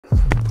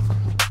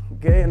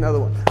Okay, another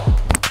one.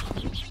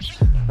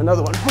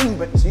 Another one.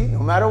 But see, no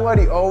matter what,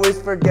 he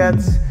always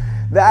forgets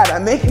that. I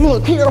make him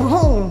look here,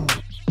 home.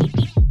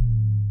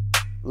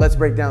 Let's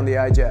break down the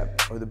eye jab,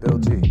 or the Biu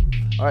Jee.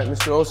 All right,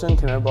 Mr. Olson,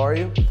 can I borrow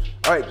you?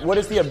 All right, what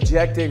is the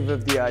objective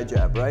of the eye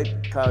jab, right?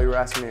 Kyle, you were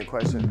asking me a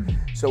question.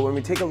 So when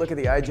we take a look at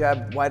the eye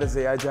jab, why does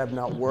the eye jab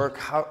not work?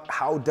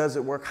 How does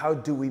it work? How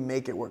do we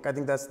make it work? I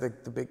think that's the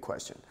big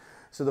question.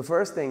 So the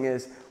first thing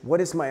is,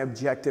 what is my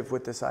objective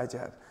with this eye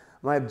jab?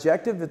 My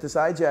objective with this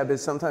eye jab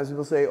is sometimes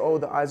people say, oh,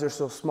 the eyes are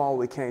so small,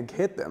 we can't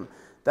hit them.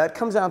 That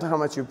comes down to how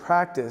much you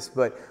practice,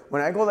 but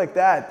when I go like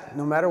that,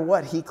 no matter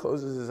what, he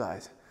closes his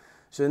eyes.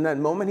 So in that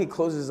moment he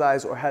closes his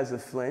eyes or has a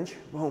flinch,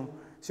 boom.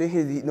 See,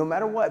 no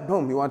matter what,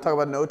 boom. You want to talk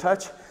about no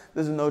touch?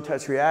 There's a no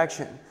touch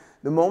reaction.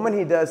 The moment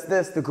he does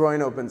this, the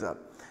groin opens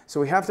up.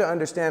 So we have to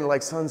understand,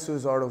 like Sun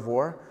Tzu's Art of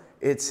War,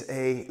 it's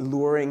a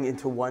luring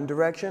into one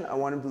direction. I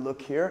want him to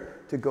look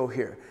here, to go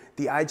here.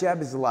 The eye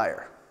jab is a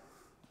liar,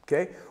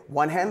 okay?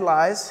 One hand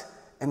lies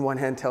and one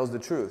hand tells the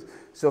truth.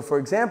 So for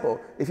example,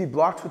 if he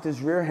blocks with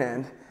his rear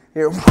hand,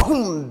 here,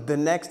 boom, the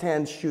next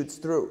hand shoots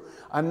through.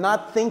 I'm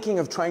not thinking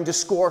of trying to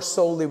score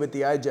solely with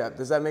the eye jab.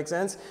 Does that make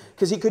sense?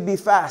 Because he could be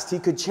fast, he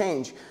could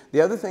change.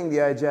 The other thing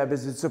the eye jab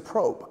is, it's a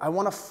probe. I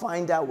want to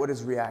find out what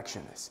his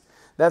reaction is.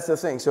 That's the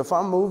thing. So if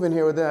I'm moving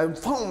here with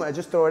it, boom, I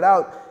just throw it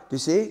out. Do you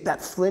see?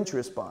 That flinch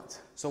response.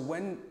 So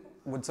when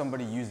would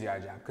somebody use the eye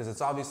jab? Because it's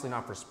obviously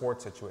not for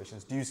sport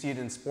situations. Do you see it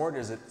in sport, or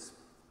is it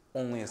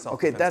only a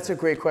self-defense? Okay, that's a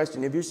great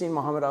question. Have you seen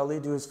Muhammad Ali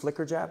do his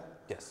flicker jab?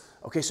 Yes.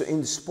 Okay, so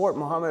in sport,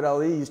 Muhammad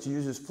Ali used to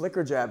use his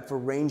flicker jab for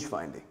range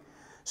finding.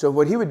 So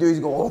what he would do is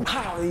go, oh,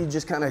 pow, he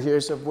just kind of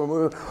hears stuff, we're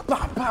moving,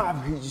 pow,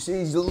 pow. You see,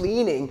 he's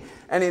leaning.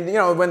 And you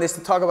know, when they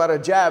talk about a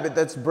jab,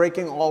 that's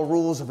breaking all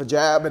rules of a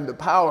jab and the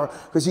power,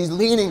 because he's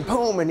leaning,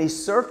 boom, and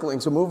he's circling.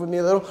 So move with me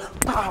a little,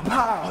 pow,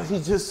 pow.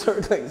 He's just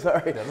circling,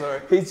 sorry. That's all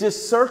right. He's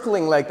just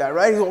circling like that,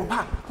 right? He's going,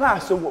 pow, pow.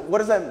 So what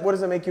does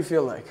that make you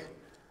feel like?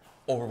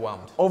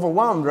 Overwhelmed.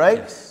 Overwhelmed, right?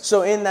 Yes.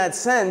 So in that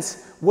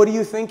sense, what are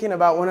you thinking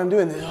about when I'm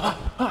doing this?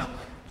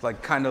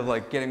 Like kind of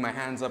like getting my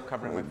hands up,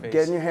 covering my face.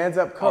 Getting your hands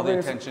up, covering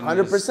your face,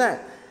 100%.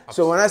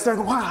 So when I start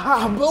going,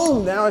 wow,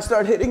 boom, now I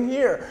start hitting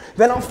here.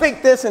 Then I'll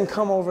fake this and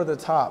come over the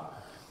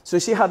top. So you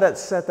see how that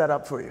set that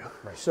up for you?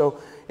 Right. So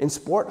in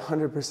sport,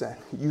 100%.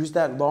 Use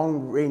that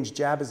long range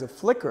jab as a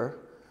flicker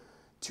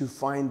to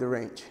find the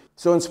range.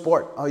 So in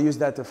sport, I'll use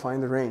that to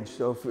find the range.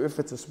 So if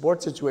it's a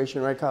sport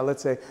situation, right, Kyle,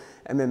 let's say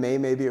MMA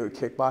maybe, or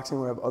kickboxing,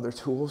 where I have other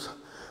tools,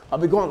 I'll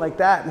be going like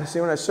that, and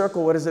see when I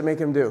circle, what does it make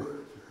him do?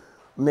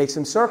 It makes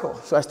him circle.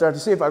 So I start to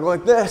see if I go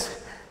like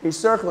this, he's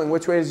circling.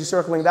 Which way is he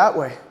circling? That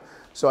way.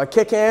 So I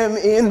kick him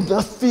in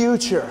the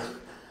future.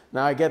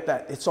 Now I get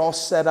that. It's all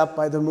set up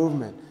by the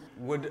movement.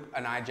 Would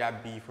an eye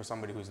jab be for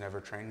somebody who's never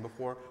trained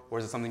before, or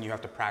is it something you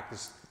have to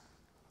practice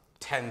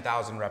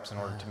 10,000 reps in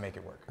order to make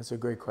it work? That's a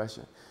great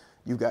question.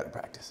 You've got to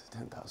practice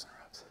 10,000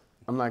 reps.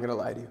 I'm not going to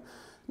lie to you.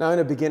 Now in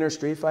a beginner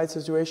street fight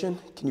situation,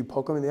 can you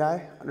poke him in the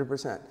eye?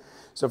 100%.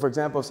 So for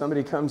example, if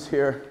somebody comes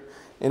here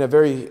in a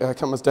very,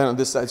 comes down on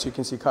this side so you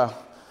can see Kyle.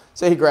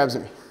 Say he grabs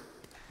me.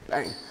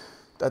 Bang.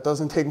 That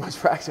doesn't take much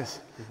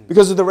practice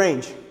because of the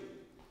range.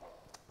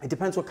 It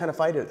depends what kind of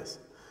fight it is.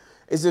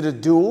 Is it a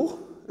duel?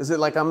 Is it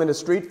like I'm in a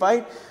street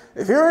fight?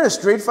 If you're in a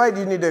street fight,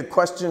 you need to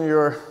question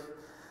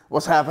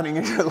what's happening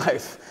in your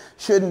life.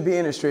 Shouldn't be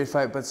in a street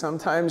fight, but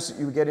sometimes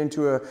you get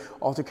into an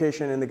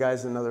altercation and the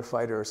guy's another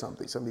fighter or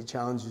something. Somebody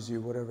challenges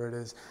you, whatever it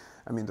is.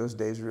 I mean, those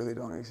days really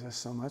don't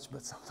exist so much,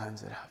 but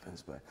sometimes it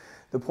happens. But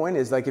the point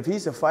is, like, if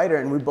he's a fighter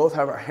and we both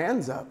have our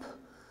hands up,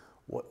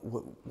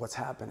 what's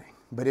happening?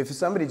 But if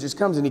somebody just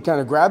comes and he kind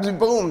of grabs me,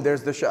 boom,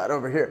 there's the shot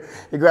over here.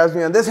 He grabs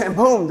me on this hand,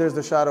 boom, there's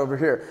the shot over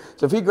here.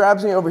 So if he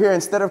grabs me over here,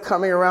 instead of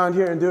coming around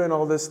here and doing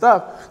all this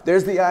stuff,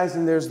 there's the eyes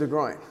and there's the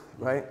groin,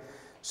 right?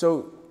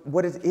 So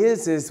what it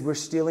is we're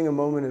stealing a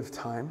moment of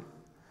time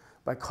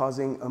by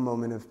causing a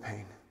moment of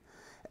pain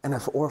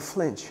or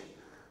flinch.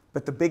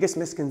 But the biggest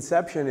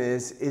misconception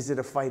is it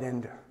a fight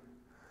ender?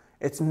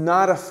 It's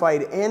not a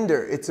fight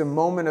ender, it's a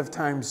moment of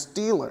time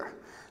stealer.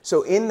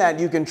 So in that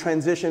you can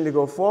transition to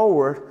go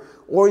forward,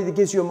 or it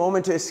gives you a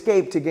moment to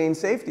escape to gain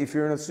safety if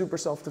you're in a super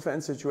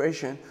self-defense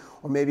situation,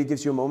 or maybe it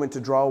gives you a moment to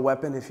draw a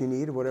weapon if you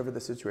need, whatever the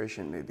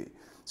situation may be.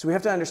 So we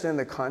have to understand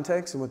the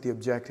context and what the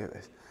objective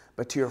is.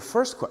 But to your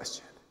first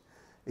question,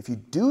 if you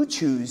do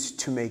choose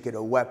to make it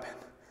a weapon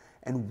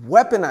and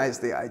weaponize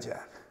the eye jab,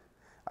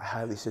 I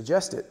highly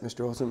suggest it.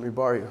 Mr. Olson, let me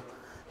borrow you.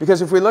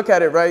 Because if we look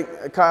at it,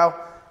 right, Kyle,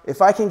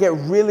 if I can get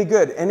really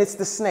good, and it's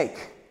the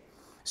snake.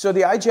 So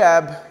the eye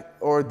jab,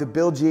 or the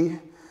Biu Jee,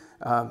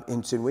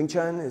 it's in Wing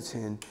Chun, it's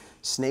in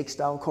snake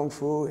style Kung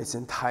Fu, it's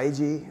in Tai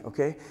Chi,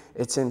 okay?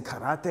 It's in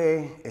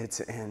Karate, it's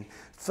in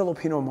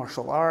Filipino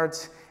martial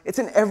arts. It's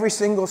in every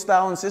single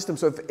style and system.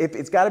 So if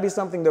it's gotta be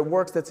something that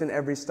works, that's in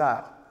every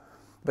style.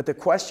 But the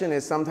question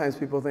is, sometimes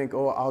people think,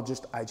 oh, I'll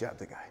just eye jab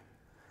the guy.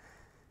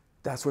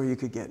 That's where you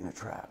could get in a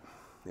trap.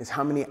 Is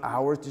how many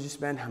hours did you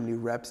spend? How many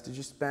reps did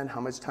you spend?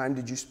 How much time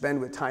did you spend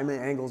with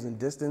timing, angles, and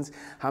distance?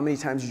 How many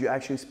times did you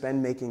actually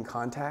spend making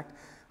contact?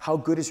 How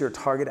good is your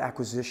target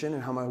acquisition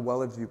and how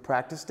well have you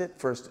practiced it?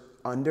 First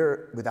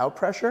without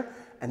pressure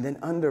and then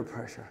under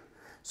pressure.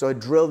 So a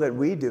drill that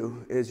we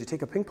do is you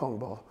take a ping pong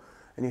ball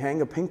and you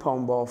hang a ping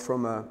pong ball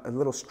from a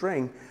little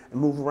string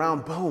and move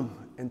around, boom,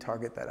 and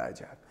target that eye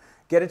jab.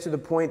 Get it to the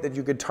point that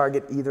you could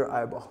target either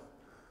eyeball,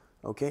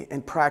 okay?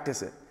 And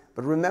practice it.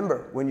 But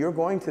remember, when you're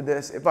going to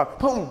this, if I,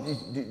 boom,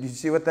 you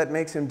see what that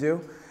makes him do?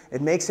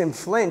 It makes him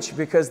flinch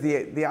because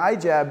the eye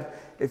jab,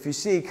 if you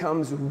see,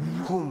 comes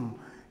boom.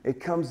 It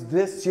comes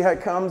this, yeah,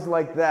 it comes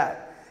like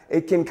that.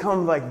 It can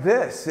come like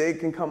this. It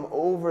can come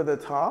over the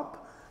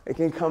top. It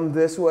can come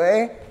this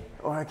way,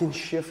 or I can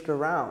shift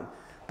around.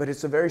 But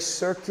it's a very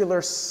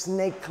circular,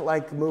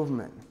 snake-like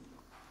movement.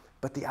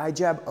 But the eye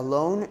jab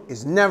alone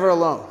is never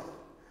alone.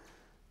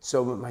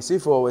 So my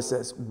Sifu always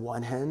says,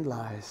 one hand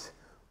lies,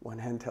 one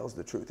hand tells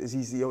the truth.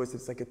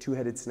 It's like a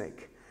two-headed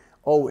snake,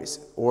 always.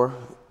 Or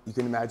you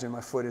can imagine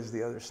my foot is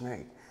the other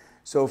snake.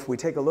 So if we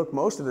take a look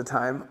most of the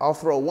time, I'll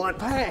throw one,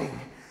 bang.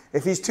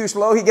 If he's too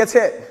slow, he gets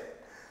hit.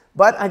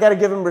 But I gotta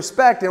give him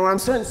respect, and what I'm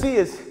starting to see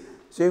is,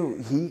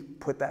 see, he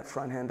put that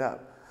front hand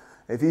up.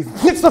 If he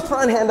gets the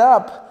front hand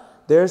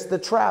up, there's the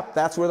trap.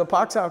 That's where the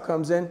box out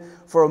comes in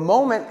for a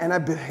moment, and I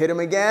hit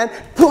him again,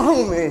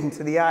 boom,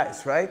 into the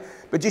eyes, right?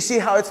 But you see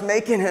how it's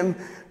making him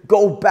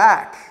go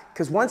back,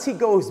 because once he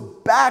goes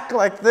back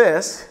like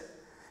this,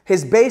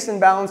 his base and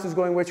balance is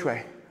going which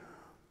way?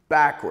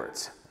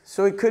 Backwards.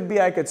 So it could be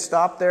I could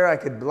stop there, I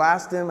could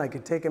blast him, I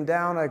could take him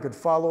down, I could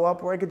follow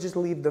up, or I could just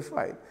leave the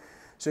fight.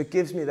 So it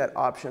gives me that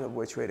option of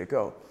which way to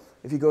go.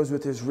 If he goes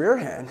with his rear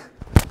hand,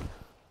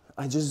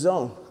 I just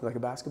zone, like a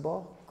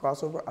basketball,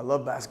 crossover. I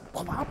love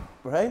basketball,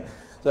 right?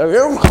 So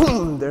here,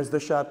 boom, there's the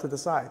shot to the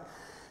side.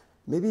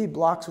 Maybe he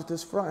blocks with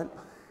his front,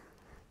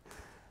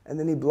 and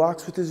then he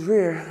blocks with his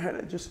rear, and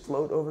I just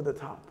float over the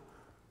top.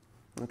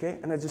 Okay,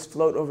 and I just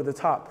float over the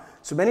top.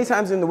 So many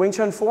times in the Wing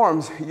Chun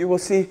forms, you will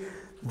see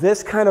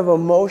this kind of a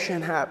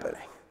motion happening.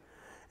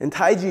 In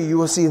Tai Chi, you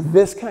will see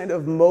this kind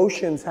of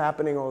motions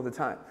happening all the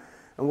time.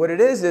 And what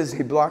it is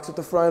he blocks with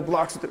the front,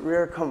 blocks with the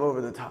rear, come over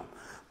the top.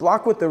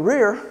 Block with the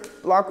rear,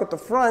 block with the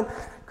front,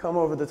 come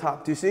over the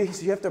top. Do you see?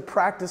 So you have to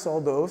practice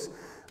all those.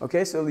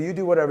 Okay, so you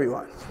do whatever you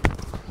want.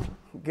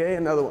 Okay,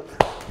 another one.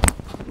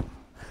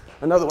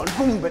 Another one,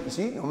 boom, but you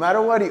see, no matter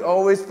what, he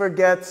always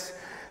forgets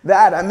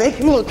that. I make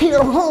him look here,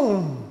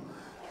 boom.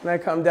 And I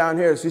come down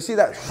here. So you see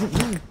that?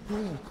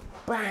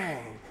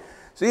 Bang.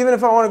 So even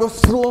if I want to go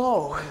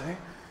slow, okay,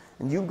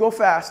 and you go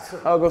fast,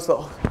 I'll go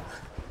slow.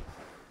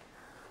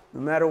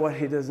 No matter what,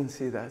 he doesn't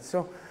see that.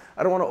 So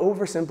I don't want to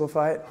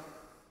oversimplify it,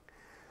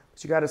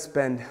 but you got to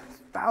spend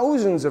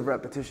thousands of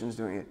repetitions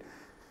doing it.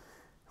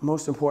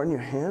 Most important,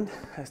 your hand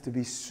has to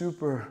be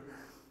super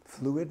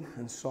fluid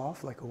and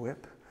soft like a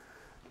whip.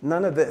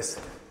 None of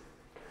this.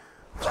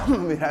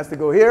 It has to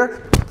go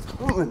here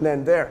and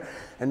then there.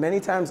 And many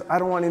times I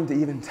don't want him to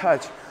even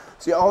touch.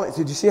 See,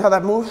 did you see how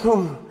that moves?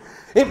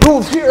 It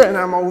moves here and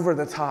I'm over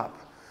the top.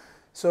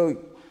 So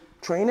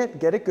train it,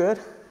 get it good,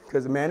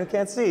 because the man who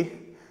can't see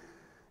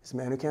is a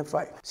man who can't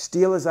fight.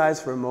 Steal his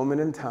eyes for a moment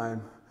in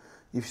time.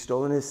 You've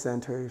stolen his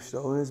center, you've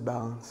stolen his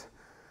balance.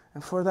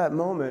 And for that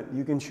moment,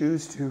 you can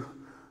choose to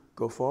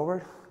go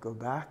forward, go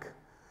back,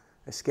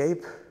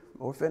 escape,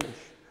 or finish.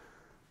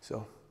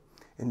 So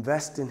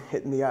invest in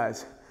hitting the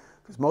eyes.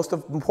 Because most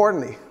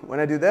importantly,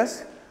 when I do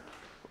this,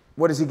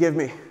 what does he give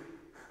me?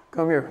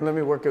 Come here, let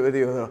me work it with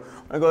you a little.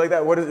 When I go like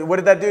that, what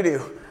did that do to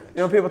you? You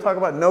know, people talk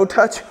about no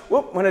touch.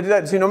 Whoop, when I do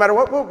that, see, no matter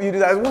what, whoop, you do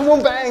that, whoop,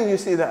 whoop, bang, you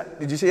see that.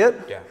 Did you see it?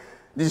 Yeah.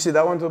 Did you see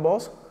that one to the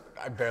balls?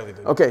 I barely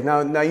did. Okay,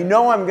 now you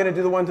know I'm gonna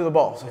do the one to the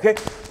balls, okay?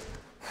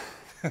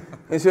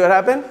 You see what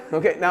happened?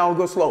 Okay, now I'll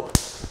go slow.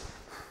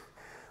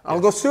 I'll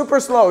go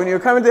super slow, and you're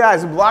coming to the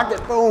eyes, block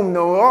it, boom,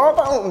 no,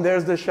 oh, boom,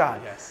 there's the shot.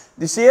 Yes.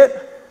 Do you see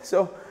it?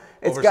 So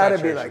it's gotta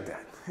be like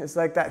that. It's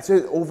like that. So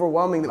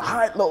overwhelming,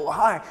 high, low,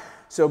 high.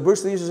 So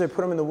Bruce Lee used to say,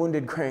 put him in the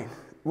wounded crane.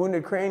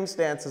 Wounded crane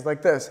stance is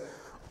like this.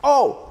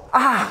 Oh,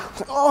 ah,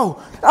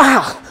 oh,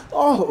 ah,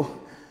 oh.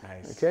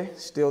 Nice. Okay,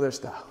 steal their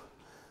style.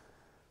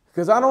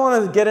 Because I don't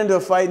want to get into a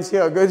fight and see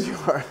how good you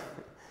are.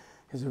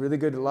 There's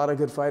a lot of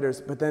good fighters.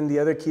 But then the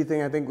other key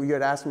thing I think you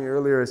had asked me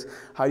earlier is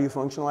how do you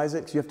functionalize it?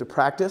 Because you have to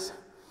practice,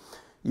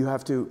 you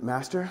have to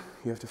master,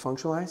 you have to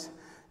functionalize,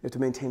 you have to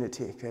maintain a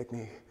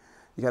technique.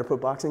 You got to put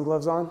boxing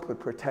gloves on,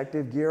 put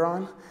protective gear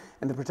on,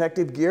 and the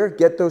protective gear,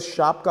 get those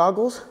shop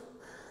goggles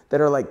that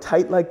are like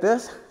tight like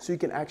this so you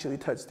can actually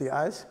touch the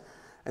eyes.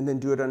 And then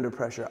do it under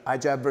pressure. Eye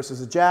jab versus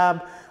a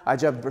jab, eye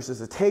jab versus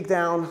a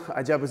takedown,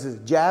 eye jab versus a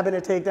jab and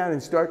a takedown,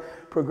 and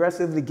start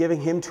progressively giving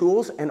him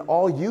tools, and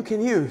all you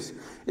can use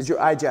is your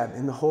eye jab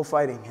in the whole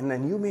fighting. And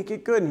then you make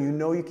it good and you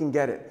know you can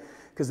get it.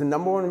 Because the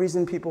number one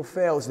reason people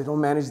fail is they don't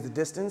manage the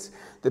distance,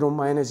 they don't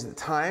manage the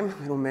time,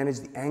 they don't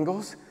manage the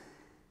angles.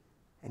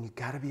 And you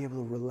gotta be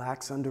able to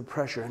relax under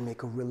pressure and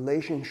make a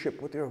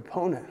relationship with your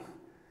opponent.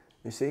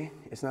 You see,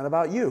 it's not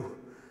about you.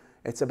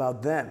 It's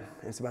about them.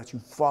 It's about you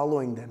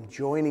following them,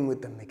 joining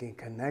with them, making a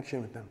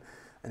connection with them.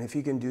 And if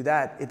you can do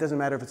that, it doesn't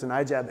matter if it's an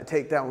eye jab, a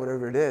takedown,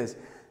 whatever it is,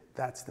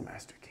 that's the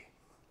master key.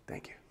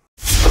 Thank you.